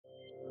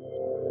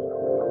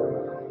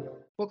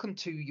Welcome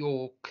to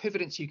your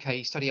COVIDENCE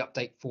UK study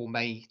update for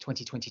May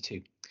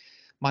 2022.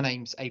 My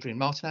name's Adrian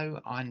Martineau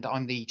and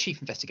I'm the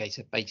Chief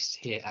Investigator based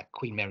here at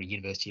Queen Mary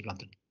University of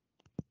London.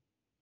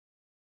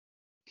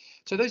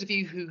 So those of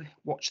you who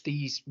watch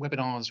these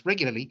webinars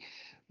regularly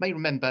may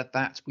remember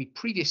that we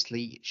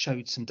previously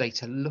showed some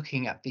data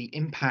looking at the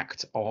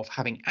impact of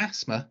having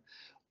asthma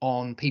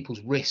on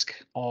people's risk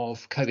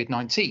of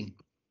COVID-19.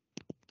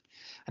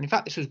 And in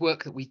fact, this was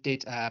work that we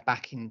did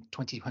back in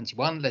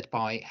 2021, led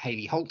by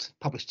Hayley Holt,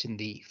 published in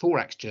the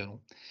Thorax Journal.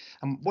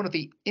 And one of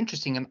the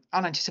interesting and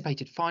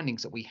unanticipated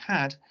findings that we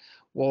had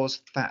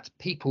was that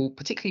people,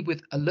 particularly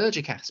with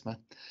allergic asthma,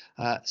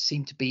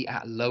 seem to be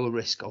at lower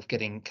risk of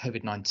getting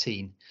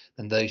COVID-19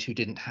 than those who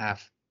didn't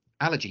have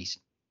allergies.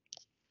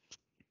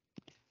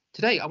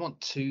 Today, I want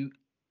to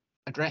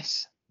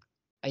address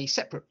a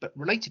separate but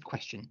related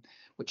question,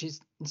 which is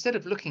instead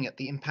of looking at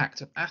the impact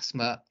of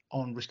asthma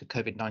on risk of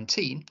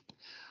COVID-19,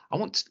 I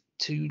want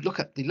to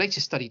look at the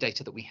latest study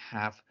data that we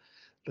have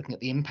looking at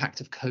the impact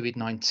of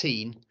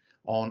COVID-19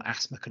 on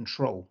asthma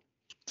control.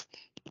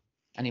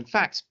 And in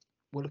fact,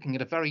 we're looking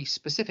at a very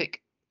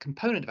specific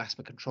component of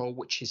asthma control,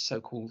 which is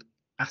so-called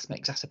asthma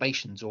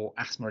exacerbations or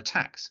asthma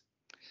attacks.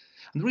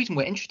 And the reason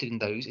we're interested in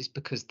those is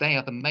because they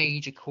are the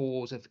major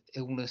cause of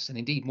illness and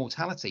indeed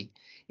mortality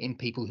in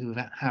people who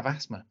have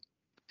asthma.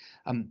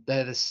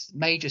 They're the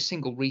major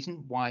single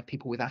reason why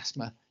people with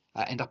asthma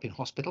end up in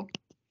hospital.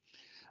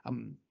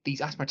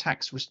 These asthma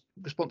attacks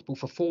responsible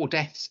for 4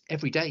 deaths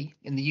every day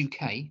in the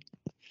UK,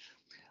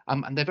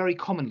 and they're very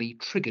commonly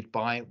triggered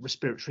by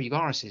respiratory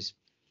viruses.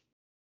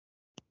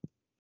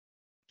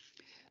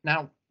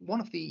 Now, one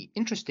of the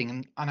interesting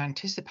and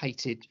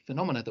unanticipated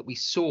phenomena that we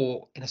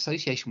saw in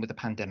association with the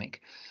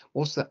pandemic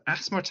was that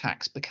asthma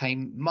attacks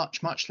became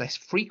much less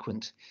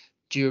frequent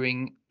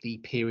during the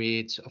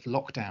periods of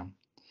lockdown.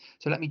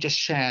 So let me just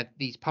share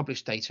these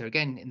published data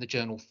again in the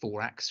journal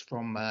Thorax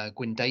from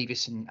Gwyn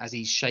Davis and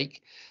Aziz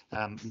Sheikh,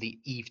 the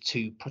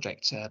EVE2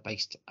 project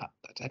based at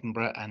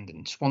Edinburgh and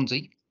in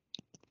Swansea.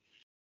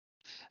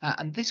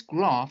 And this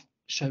graph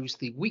shows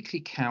the weekly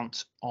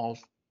count of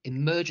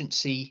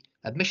emergency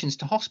admissions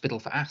to hospital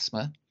for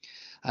asthma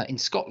in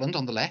Scotland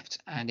on the left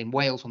and in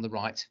Wales on the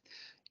right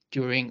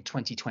during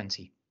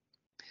 2020.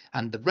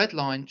 And the red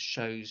line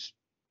shows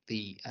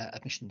the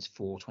admissions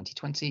for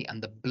 2020,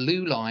 and the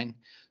blue line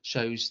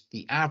shows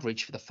the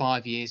average for the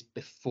 5 years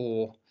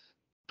before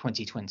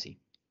 2020.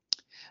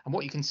 And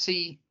what you can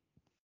see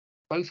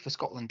both for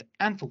Scotland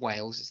and for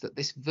Wales is that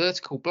this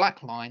vertical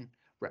black line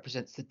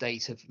represents the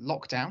date of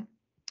lockdown,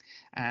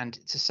 and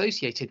it's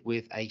associated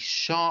with a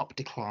sharp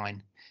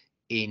decline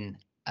in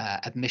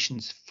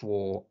admissions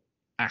for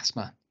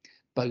asthma,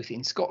 both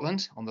in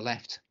Scotland on the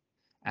left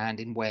and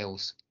in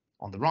Wales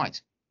on the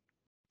right.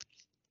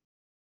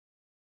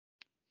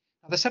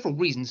 Now, there are several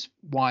reasons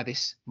why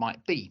this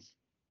might be.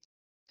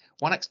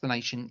 One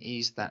explanation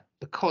is that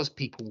because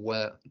people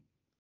were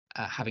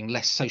having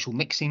less social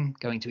mixing,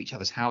 going to each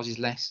other's houses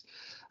less,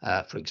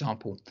 for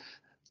example,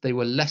 they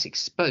were less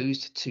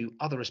exposed to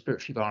other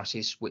respiratory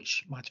viruses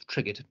which might have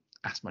triggered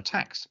asthma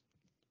attacks.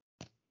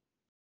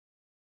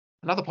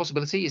 Another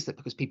possibility is that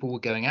because people were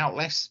going out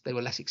less, they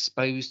were less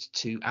exposed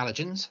to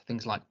allergens,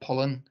 things like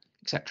pollen,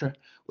 etc.,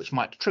 which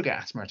might trigger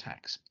asthma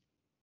attacks.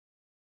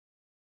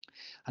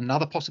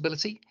 Another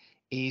possibility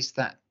is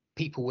that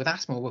people with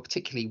asthma were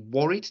particularly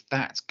worried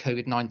that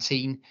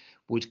COVID-19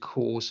 would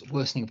cause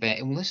worsening of their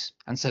illness,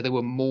 and so they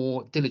were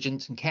more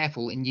diligent and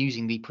careful in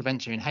using the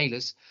preventer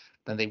inhalers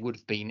than they would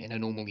have been in a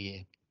normal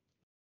year.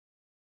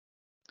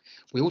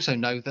 We also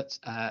know that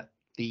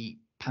the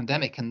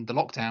pandemic and the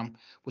lockdown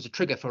was a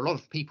trigger for a lot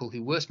of people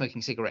who were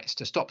smoking cigarettes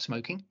to stop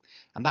smoking,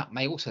 and that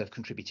may also have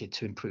contributed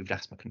to improved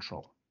asthma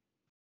control.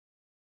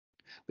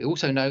 We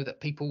also know that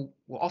people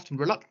were often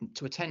reluctant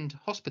to attend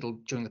hospital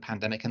during the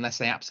pandemic unless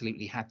they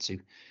absolutely had to,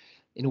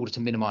 in order to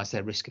minimise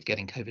their risk of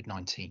getting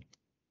COVID-19.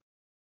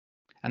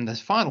 And the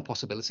final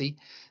possibility,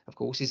 of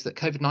course, is that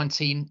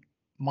COVID-19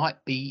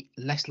 might be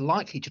less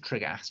likely to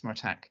trigger asthma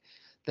attack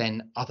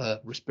than other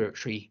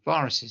respiratory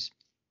viruses.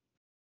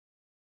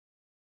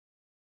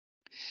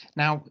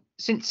 Now,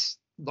 since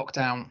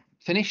lockdown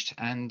finished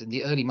and in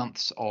the early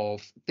months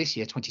of this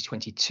year,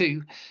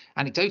 2022,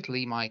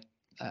 anecdotally, my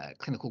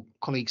clinical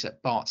colleagues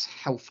at Bart's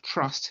Health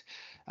Trust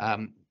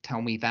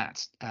tell me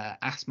that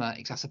asthma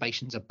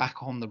exacerbations are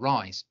back on the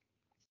rise.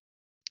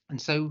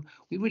 And so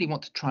we really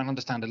want to try and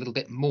understand a little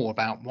bit more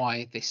about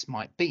why this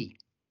might be.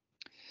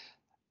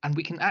 And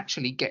we can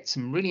actually get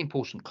some really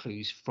important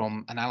clues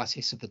from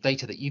analysis of the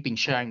data that you've been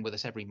sharing with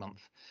us every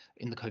month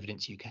in the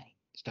COVIDENCE UK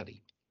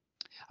study.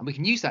 And we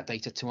can use that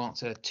data to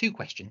answer 2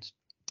 questions.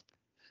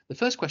 The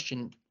first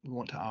question we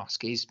want to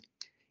ask is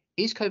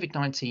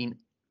COVID-19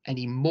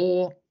 any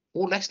more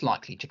or less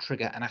likely to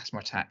trigger an asthma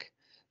attack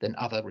than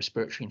other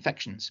respiratory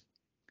infections?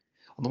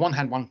 On the one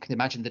hand, one can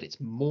imagine that it's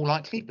more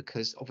likely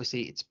because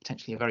obviously it's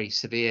potentially a very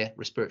severe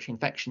respiratory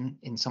infection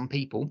in some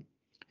people.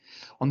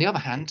 On the other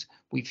hand,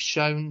 we've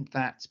shown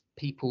that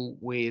people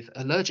with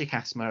allergic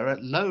asthma are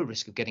at lower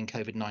risk of getting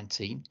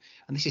COVID-19,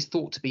 and this is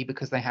thought to be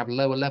because they have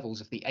lower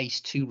levels of the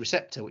ACE2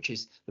 receptor, which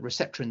is the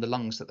receptor in the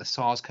lungs that the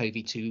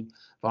SARS-CoV-2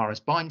 virus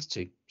binds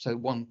to. So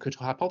one could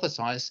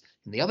hypothesize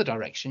in the other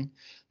direction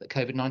that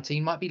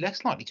COVID-19 might be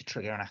less likely to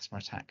trigger an asthma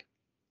attack.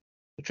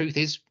 The truth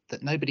is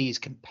that nobody has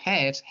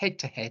compared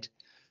head-to-head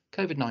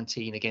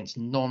COVID-19 against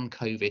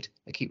non-COVID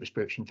acute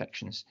respiratory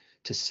infections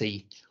to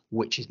see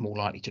which is more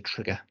likely to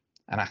trigger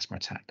an asthma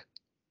attack.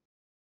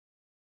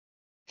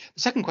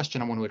 The second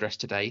question I want to address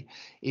today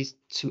is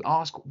to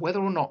ask whether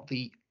or not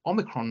the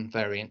Omicron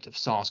variant of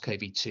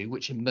SARS-CoV-2,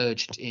 which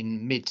emerged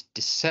in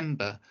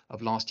mid-December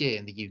of last year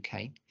in the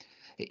UK,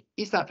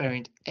 is that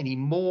variant any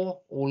more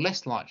or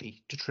less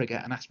likely to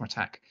trigger an asthma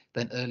attack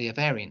than earlier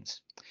variants?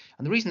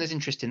 And the reason there's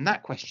interest in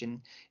that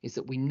question is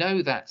that we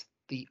know that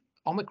the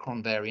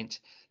Omicron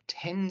variant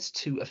tends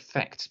to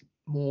affect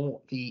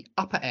more the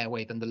upper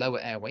airway than the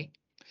lower airway,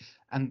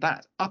 and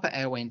that upper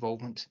airway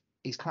involvement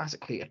is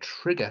classically a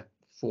trigger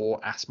for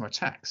asthma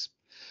attacks.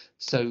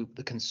 So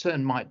the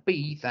concern might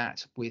be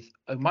that with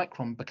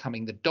Omicron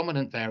becoming the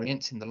dominant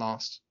variant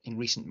in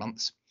recent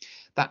months,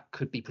 that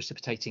could be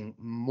precipitating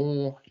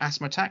more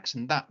asthma attacks,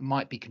 and that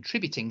might be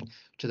contributing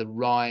to the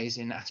rise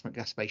in asthma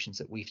exacerbations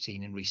that we've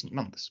seen in recent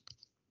months.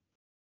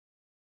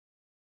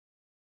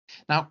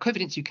 Now,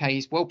 COVIDENCE UK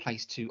is well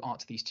placed to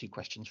answer these two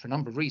questions for a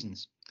number of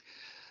reasons.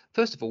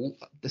 First of all,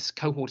 this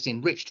cohort is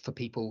enriched for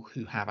people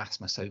who have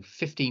asthma. So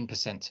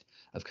 15%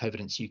 of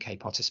COVIDENCE UK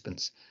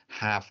participants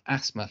have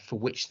asthma for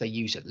which they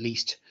use at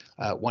least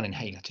one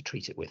inhaler to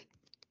treat it with.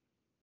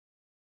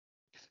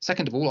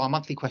 Second of all, our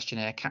monthly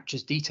questionnaire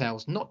captures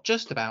details not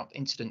just about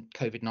incident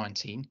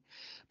COVID-19,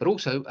 but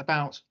also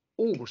about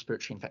all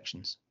respiratory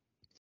infections.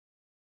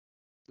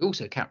 We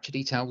also capture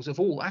details of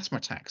all asthma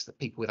attacks that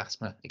people with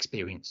asthma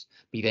experience,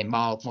 be they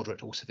mild,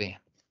 moderate or severe.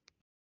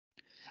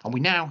 And we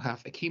now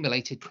have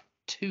accumulated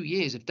 2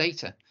 years of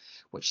data,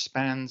 which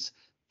spans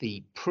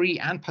the pre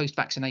and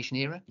post-vaccination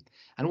era,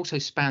 and also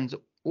spans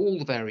all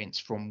the variants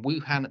from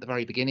Wuhan at the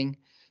very beginning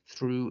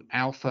through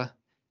Alpha,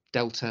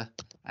 Delta,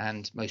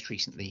 and most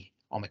recently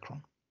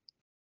Omicron.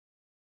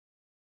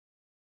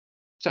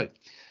 So,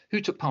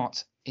 who took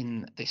part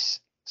in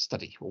this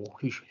study, or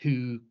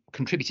who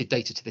contributed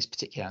data to this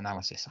particular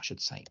analysis, I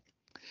should say?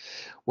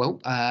 Well,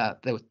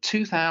 there were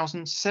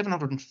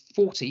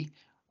 2,740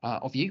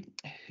 of you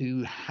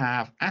who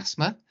have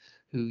asthma,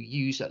 who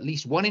use at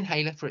least one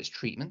inhaler for its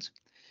treatment,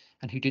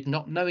 and who did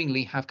not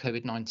knowingly have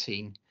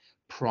COVID-19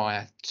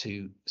 prior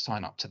to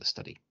sign up to the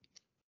study.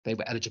 They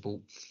were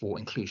eligible for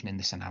inclusion in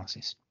this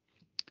analysis.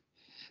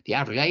 The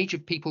average age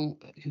of people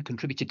who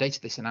contributed data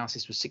to this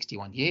analysis was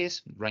 61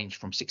 years, ranged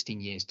from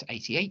 16 years to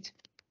 88.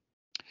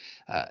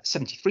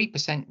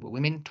 73% were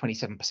women,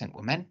 27%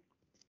 were men.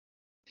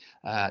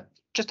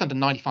 Just under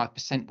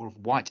 95% were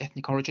of white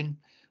ethnic origin,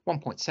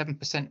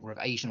 1.7% were of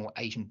Asian or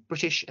Asian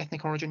British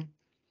ethnic origin,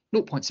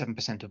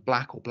 0.7% of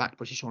black or black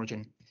British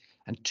origin,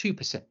 and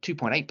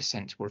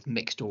 2.8% were of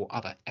mixed or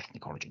other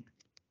ethnic origin.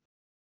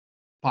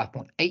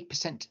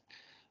 5.8%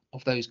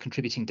 of those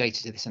contributing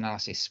data to this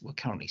analysis were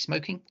currently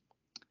smoking,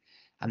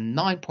 and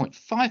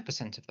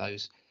 9.5% of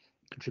those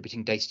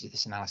contributing data to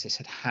this analysis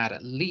had had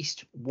at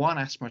least one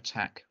asthma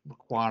attack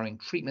requiring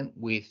treatment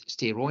with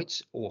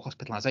steroids or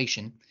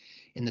hospitalization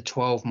in the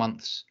 12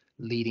 months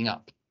leading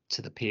up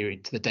to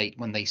the date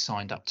when they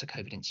signed up to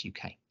COVIDENCE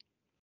UK.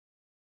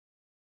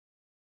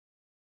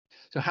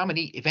 So how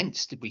many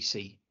events did we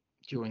see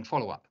during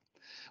follow-up?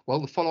 Well,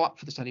 the follow-up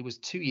for the study was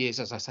 2 years,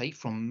 as I say,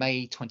 from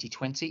May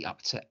 2020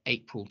 up to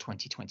April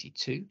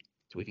 2022.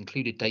 So we've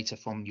included data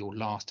from your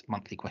last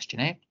monthly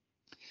questionnaire.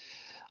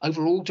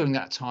 Overall, during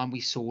that time,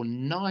 we saw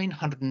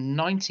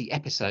 990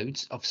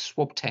 episodes of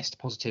swab test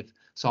positive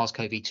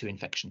SARS-CoV-2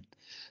 infection.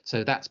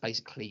 So that's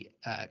basically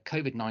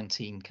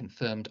COVID-19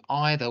 confirmed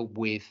either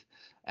with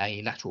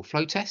a lateral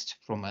flow test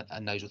from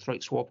a nose or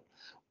throat swab,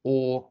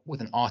 or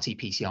with an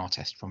RT-PCR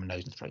test from a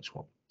nose and throat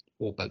swab,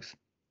 or both.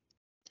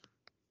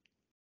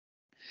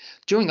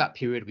 During that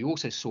period, we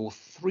also saw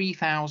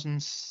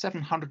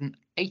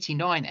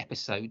 3,789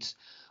 episodes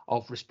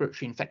of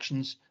respiratory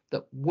infections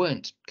that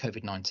weren't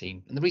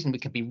COVID-19. And the reason we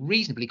can be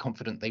reasonably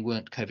confident they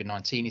weren't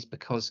COVID-19 is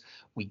because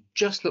we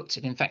just looked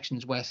at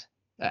infections where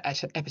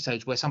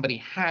episodes where somebody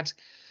had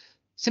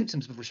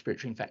symptoms of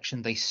respiratory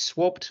infection. They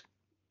swabbed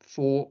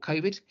for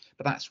COVID,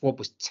 but that swab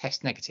was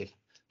test negative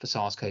for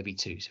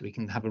SARS-CoV-2. So we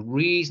can have a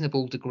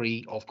reasonable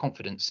degree of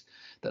confidence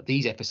that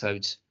these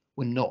episodes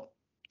were not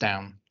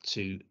down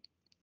to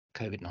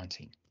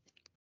COVID-19.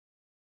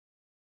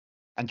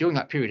 And during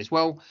that period as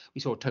well,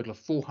 we saw a total of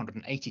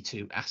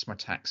 482 asthma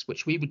attacks,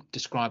 which we would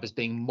describe as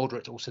being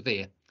moderate or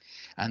severe.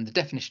 And the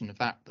definition of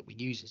that we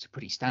use is a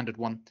pretty standard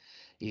one,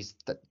 is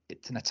that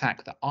it's an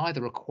attack that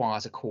either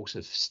requires a course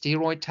of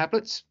steroid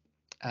tablets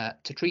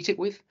to treat it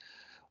with,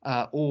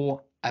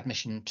 or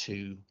admission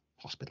to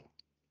hospital.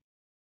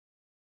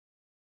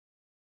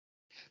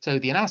 So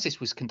the analysis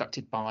was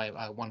conducted by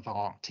one of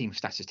our team of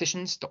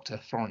statisticians, Dr.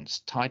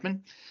 Florence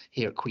Tideman,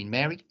 here at Queen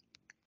Mary.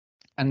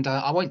 And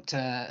I won't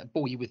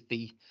bore you with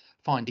the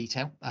fine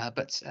detail,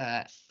 but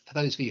for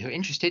those of you who are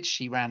interested,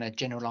 she ran a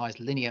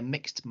generalized linear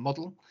mixed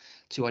model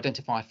to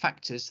identify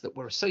factors that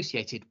were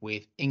associated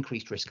with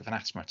increased risk of an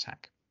asthma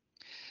attack.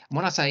 And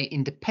when I say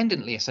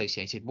independently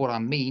associated, what I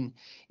mean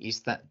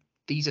is that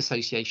these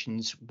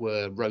associations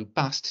were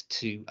robust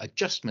to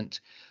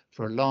adjustment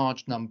for a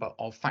large number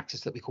of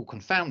factors that we call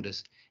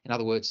confounders. In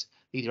other words,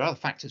 these are other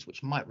factors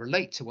which might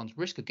relate to one's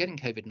risk of getting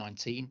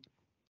COVID-19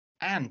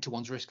 and to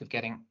one's risk of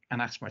getting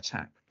an asthma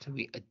attack. So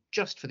we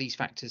adjust for these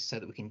factors so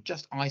that we can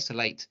just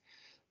isolate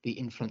the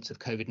influence of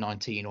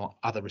COVID-19 or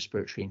other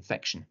respiratory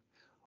infection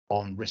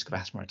on risk of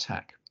asthma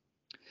attack.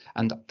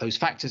 And those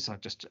factors, I'll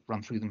just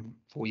run through them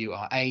for you,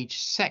 are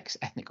age, sex,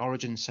 ethnic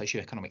origin,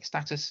 socioeconomic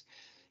status,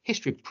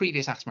 history of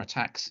previous asthma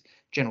attacks,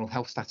 general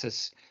health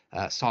status,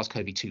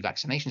 SARS-CoV-2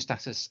 vaccination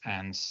status,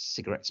 and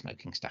cigarette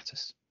smoking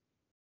status.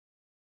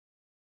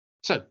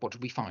 So what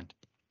did we find?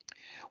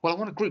 Well, I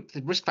want to group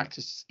the risk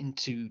factors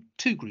into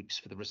two groups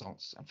for the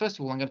results. And first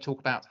of all, I'm going to talk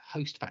about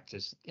host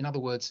factors. In other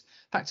words,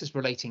 factors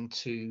relating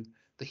to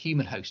the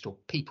human host or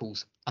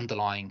people's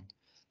underlying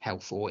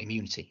health or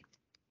immunity.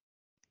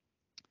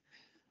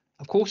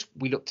 Of course,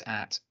 we looked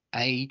at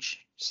age,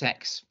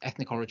 sex,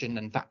 ethnic origin,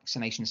 and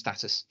vaccination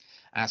status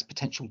as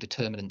potential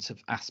determinants of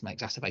asthma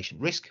exacerbation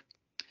risk.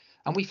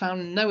 And we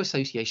found no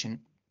association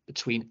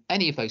between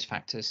any of those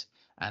factors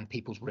and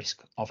people's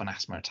risk of an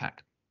asthma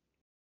attack.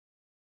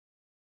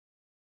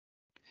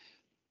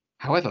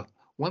 However,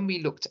 when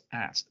we looked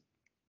at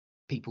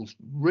people's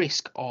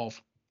risk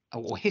of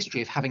or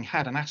history of having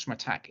had an asthma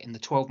attack in the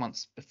 12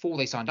 months before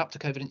they signed up to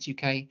COVIDENCE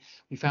UK,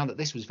 we found that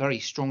this was very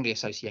strongly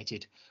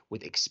associated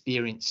with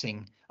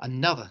experiencing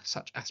another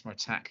such asthma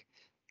attack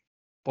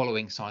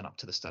following sign up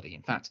to the study.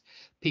 In fact,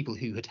 people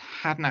who had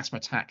had an asthma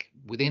attack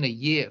within a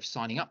year of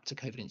signing up to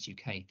COVIDENCE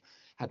UK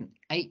had an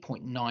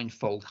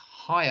 8.9-fold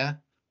higher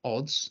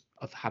odds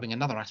of having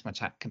another asthma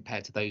attack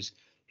compared to those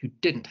who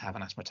didn't have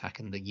an asthma attack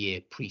in the year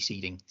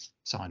preceding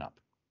sign up.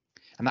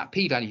 And that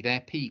p-value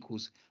there, p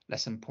equals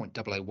less than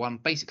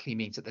 0.001, basically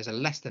means that there's a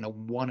less than a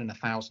 1 in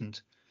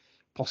 1,000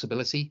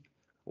 possibility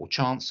or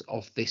chance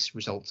of this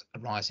result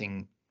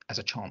arising as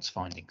a chance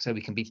finding. So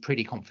we can be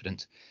pretty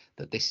confident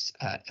that this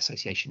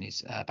association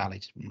is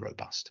valid and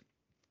robust.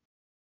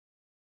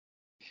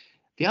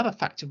 The other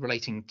factor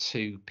relating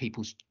to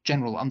people's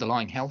general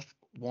underlying health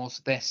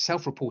was their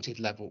self-reported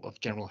level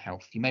of general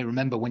health. You may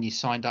remember when you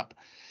signed up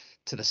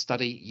to the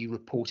study, you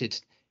reported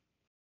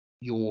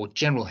your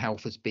general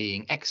health as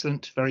being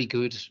excellent, very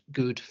good,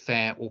 good,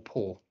 fair, or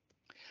poor.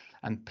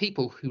 And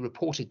people who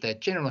reported their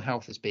general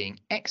health as being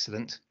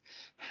excellent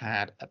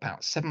had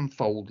about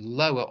 7-fold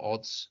lower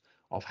odds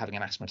of having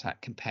an asthma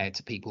attack compared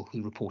to people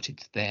who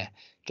reported their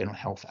general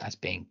health as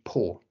being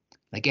poor.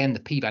 And again,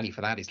 the p-value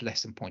for that is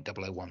less than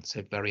 0.001,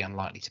 so very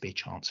unlikely to be a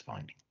chance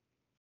finding.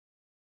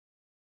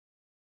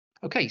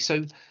 Okay,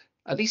 so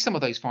at least some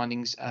of those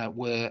findings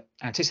were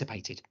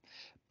anticipated.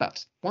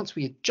 But once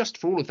we adjust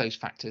for all of those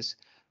factors,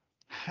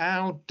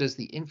 how does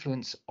the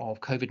influence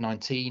of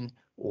COVID-19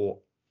 or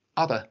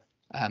other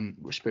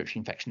respiratory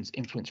infections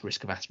influence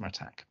risk of asthma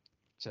attack?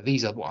 So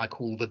these are what I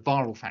call the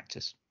viral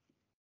factors.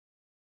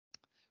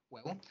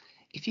 Well,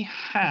 if you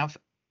have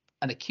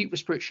an acute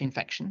respiratory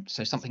infection,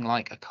 so something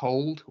like a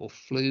cold or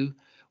flu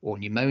or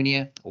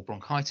pneumonia or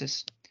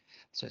bronchitis,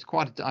 so it's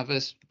quite a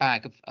diverse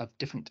bag of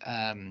different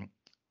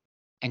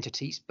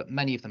entities, but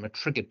many of them are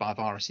triggered by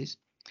viruses.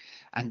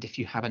 And if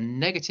you have a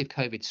negative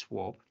COVID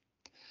swab,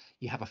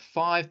 you have a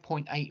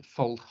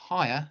 5.8-fold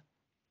higher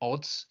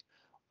odds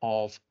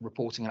of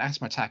reporting an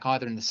asthma attack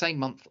either in the same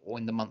month or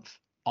in the month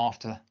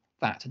after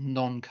that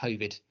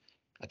non-COVID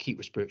acute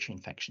respiratory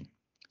infection.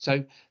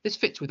 So this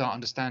fits with our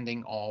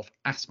understanding of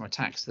asthma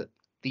attacks, that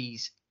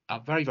these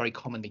are very, very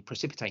commonly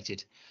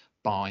precipitated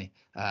by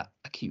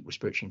acute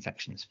respiratory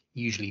infections,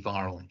 usually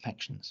viral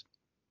infections.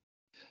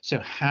 So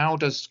how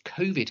does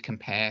COVID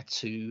compare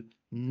to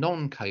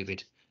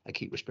non-COVID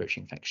acute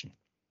respiratory infection?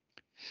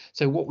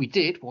 So what we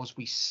did was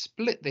we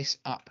split this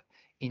up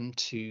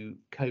into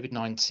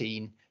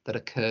COVID-19 that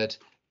occurred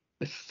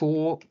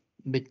before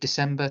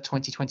mid-December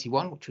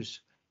 2021, which was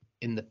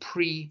in the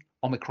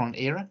pre-Omicron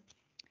era.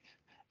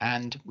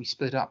 And we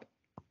split up,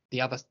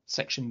 the other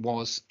section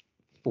was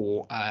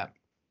for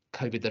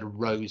COVID that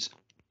arose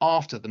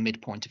after the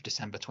midpoint of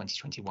December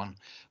 2021,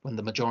 when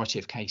the majority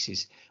of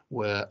cases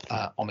were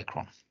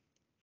Omicron.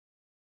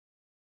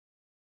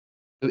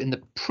 So in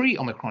the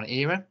pre-Omicron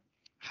era,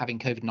 having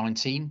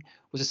COVID-19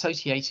 was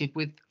associated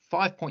with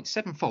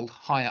 5.7-fold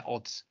higher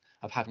odds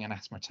of having an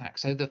asthma attack.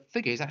 So the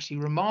figure is actually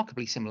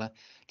remarkably similar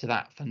to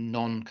that for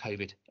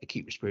non-COVID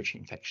acute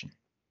respiratory infection.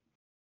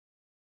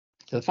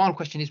 So the final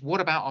question is, what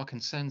about our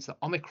concerns that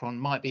Omicron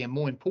might be a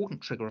more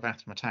important trigger of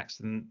asthma attacks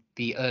than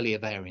the earlier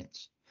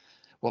variants?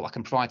 Well, I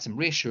can provide some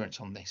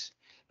reassurance on this,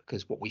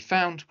 because what we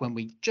found when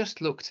we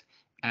just looked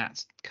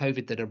at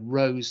COVID that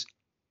arose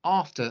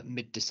after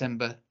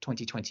mid-December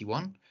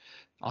 2021,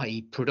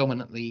 i.e.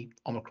 predominantly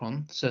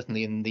Omicron,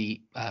 certainly in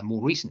the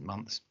more recent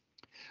months,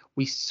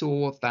 we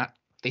saw that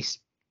this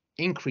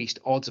increased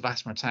odds of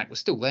asthma attack was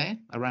still there,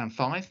 around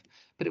 5,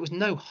 but it was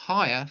no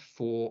higher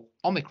for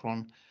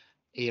Omicron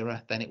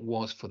era than it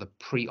was for the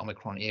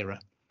pre-Omicron era,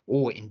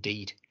 or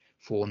indeed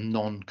for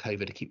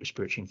non-COVID acute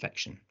respiratory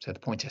infection. So the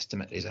point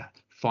estimate is a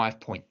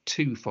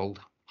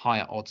 5.2-fold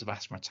higher odds of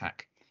asthma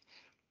attack.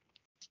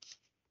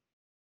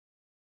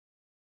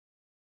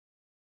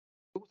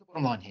 What's the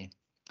bottom line here?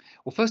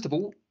 Well, first of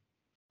all,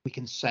 we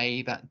can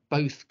say that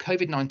both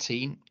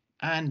COVID-19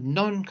 and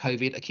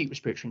non-COVID acute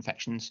respiratory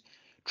infections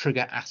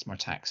trigger asthma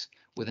attacks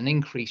with an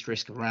increased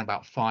risk of around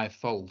about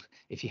 5-fold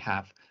if you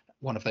have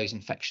one of those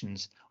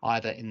infections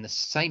either in the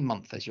same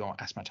month as your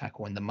asthma attack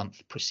or in the month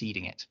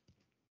preceding it.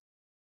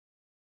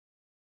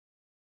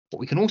 What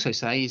we can also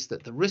say is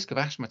that the risk of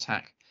asthma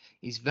attack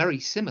is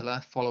very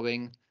similar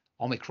following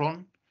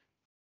Omicron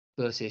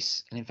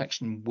versus an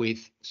infection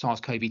with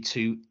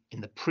SARS-CoV-2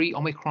 in the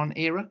pre-Omicron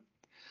era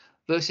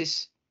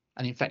versus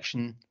an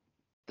infection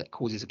that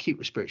causes acute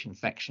respiratory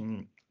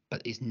infection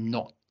but is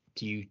not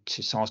due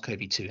to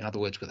SARS-CoV-2, in other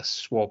words, with a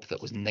swab that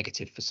was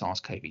negative for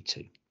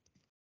SARS-CoV-2.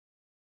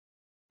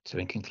 So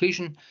in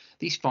conclusion,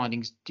 these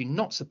findings do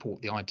not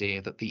support the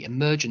idea that the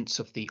emergence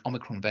of the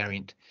Omicron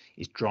variant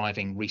is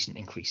driving recent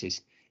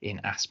increases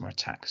in asthma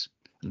attacks.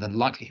 And the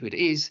likelihood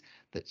is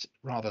that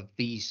rather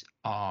these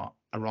are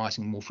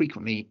arising more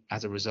frequently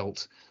as a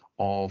result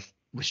of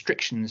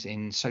restrictions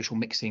in social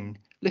mixing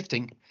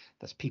lifting,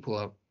 that people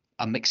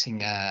are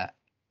mixing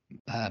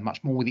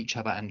much more with each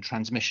other, and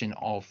transmission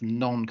of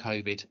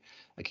non-COVID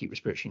acute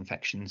respiratory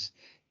infections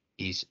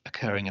is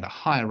occurring at a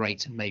higher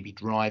rate and may be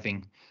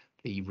driving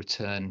the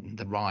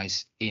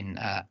rise in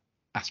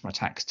asthma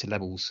attacks to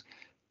levels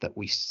that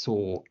we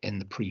saw in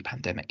the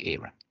pre-pandemic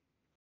era.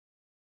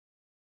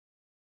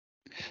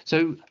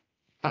 So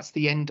that's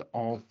the end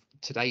of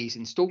today's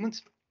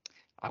instalment.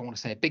 I want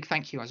to say a big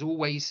thank you, as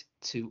always,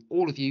 to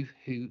all of you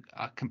who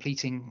are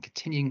continuing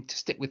to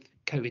stick with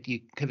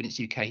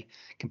COVIDENCE UK,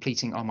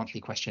 completing our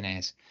monthly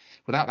questionnaires.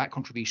 Without that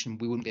contribution,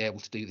 we wouldn't be able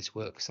to do this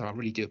work. So I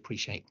really do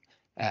appreciate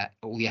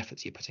all the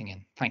efforts you're putting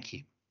in. Thank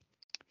you.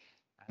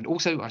 And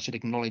also, I should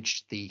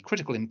acknowledge the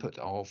critical input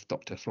of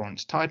Dr.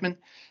 Florence Tideman,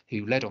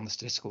 who led on the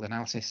statistical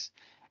analysis,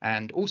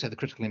 and also the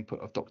critical input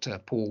of Dr.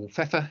 Paul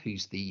Pfeffer,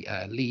 who's the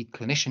lead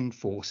clinician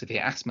for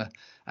severe asthma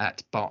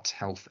at Barts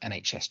Health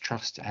NHS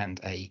Trust and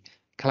a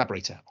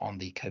collaborator on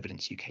the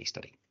COVIDENCE UK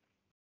study.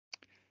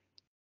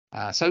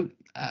 So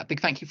a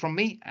big thank you from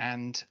me,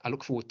 and I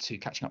look forward to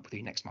catching up with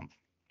you next month.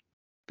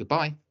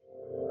 Goodbye.